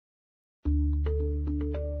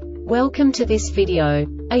Welcome to this video.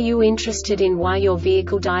 Are you interested in why your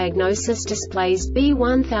vehicle diagnosis displays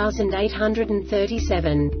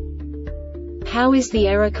B1837? How is the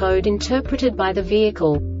error code interpreted by the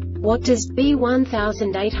vehicle? What does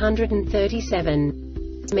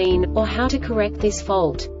B1837 mean, or how to correct this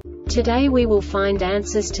fault? Today we will find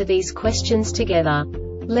answers to these questions together.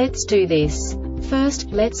 Let's do this.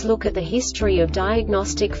 First, let's look at the history of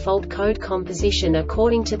diagnostic fault code composition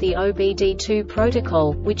according to the OBD2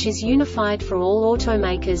 protocol, which is unified for all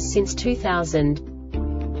automakers since 2000.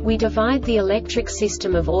 We divide the electric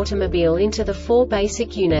system of automobile into the four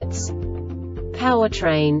basic units: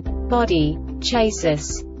 powertrain, body,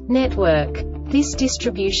 chassis, network. This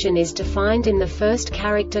distribution is defined in the first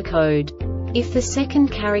character code. If the second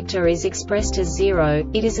character is expressed as 0,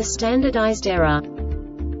 it is a standardized error.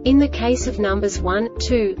 In the case of numbers 1,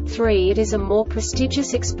 2, 3, it is a more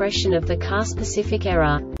prestigious expression of the car-specific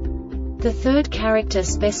error. The third character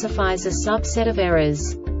specifies a subset of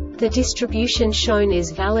errors. The distribution shown is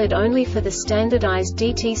valid only for the standardized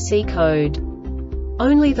DTC code.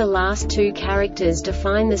 Only the last two characters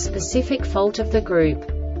define the specific fault of the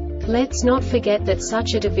group. Let's not forget that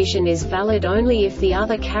such a division is valid only if the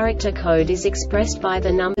other character code is expressed by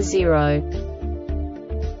the number 0.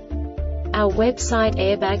 Our website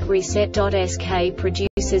airbagreset.sk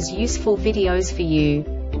produces useful videos for you.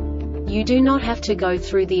 You do not have to go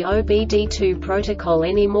through the OBD2 protocol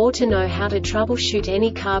anymore to know how to troubleshoot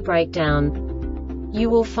any car breakdown. You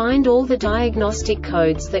will find all the diagnostic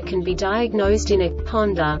codes that can be diagnosed in a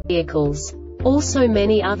Honda vehicles. Also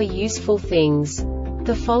many other useful things.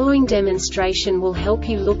 The following demonstration will help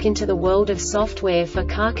you look into the world of software for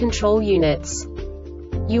car control units.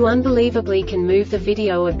 You unbelievably can move the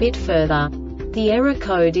video a bit further. The error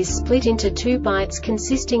code is split into 2 bytes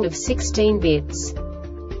consisting of 16 bits.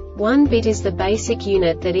 1 bit is the basic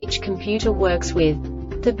unit that each computer works with.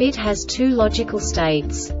 The bit has 2 logical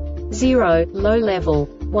states: 0, low level,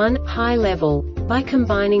 1, high level. By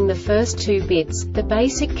combining the first 2 bits, the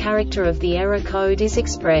basic character of the error code is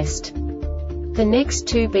expressed. The next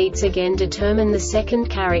 2 beats again determine the second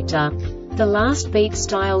character. The last beat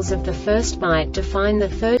styles of the first byte define the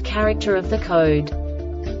third character of the code.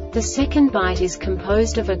 The second byte is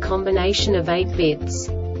composed of a combination of 8 bits.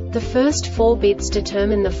 The first 4 bits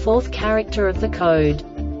determine the fourth character of the code.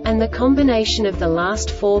 And the combination of the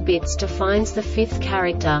last 4 bits defines the fifth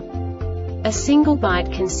character. A single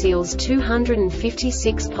byte conceals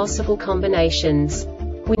 256 possible combinations.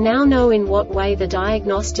 We now know in what way the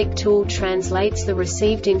diagnostic tool translates the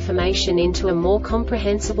received information into a more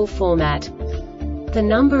comprehensible format. The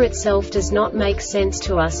number itself does not make sense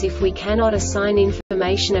to us if we cannot assign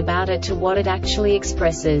information about it to what it actually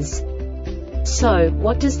expresses. So,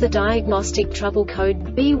 what does the diagnostic trouble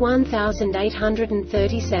code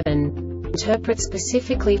B1837 interpret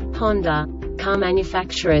specifically for Honda car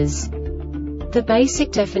manufacturers? The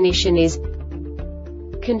basic definition is: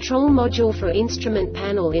 control module for instrument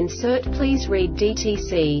panel insert, please read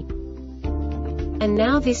DTC. And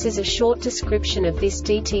now this is a short description of this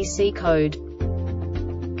DTC code.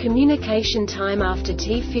 Communication time after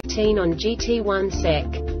T15 on GT1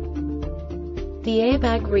 sec. The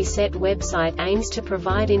Airbag Reset website aims to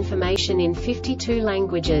provide information in 52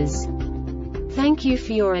 languages. Thank you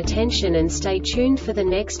for your attention and stay tuned for the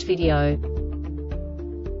next video.